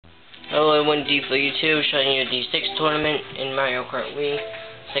Hello, I won D for you too, showing you a D6 tournament in Mario Kart Wii.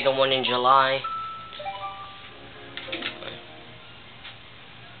 Second one in July.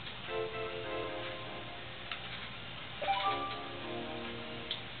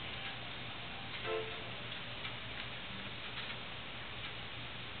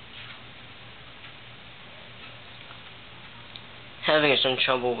 Having some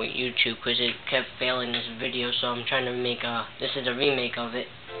trouble with YouTube because it kept failing this video, so I'm trying to make this is a remake of it.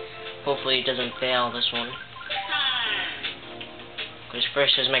 Hopefully it doesn't fail this one. Because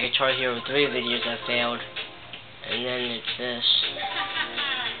first there's my Guitar Hero 3 videos that failed, and then it's this.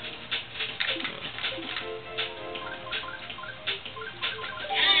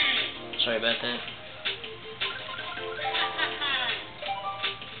 Sorry about that.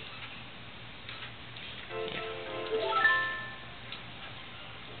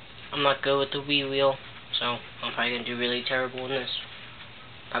 I'm not good with the Wii Wheel, so I'm probably going to do really terrible in this.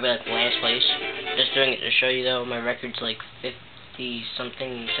 Probably like last place. Just doing it to show you though, my record's like 50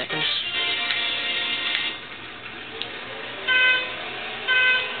 something seconds.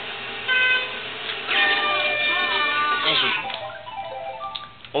 As usual.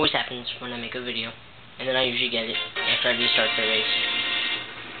 Always happens when I make a video, and then I usually get it after I restart the race.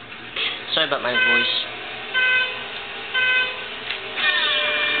 Sorry about my voice.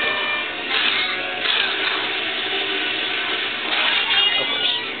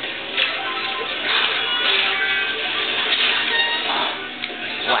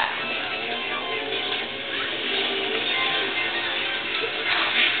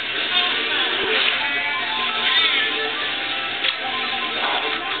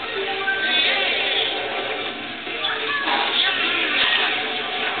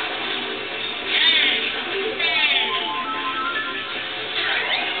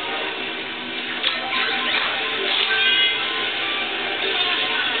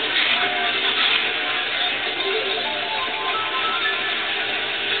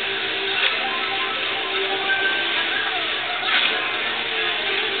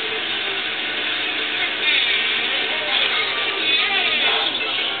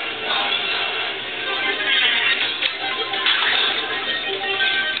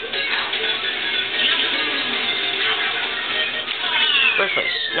 First place.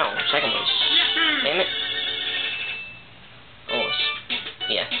 No, second place. Damn it. Almost.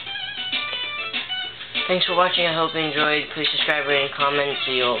 Yeah. Thanks for watching. I hope you enjoyed. Please subscribe, rate, and comment.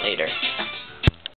 See you all later.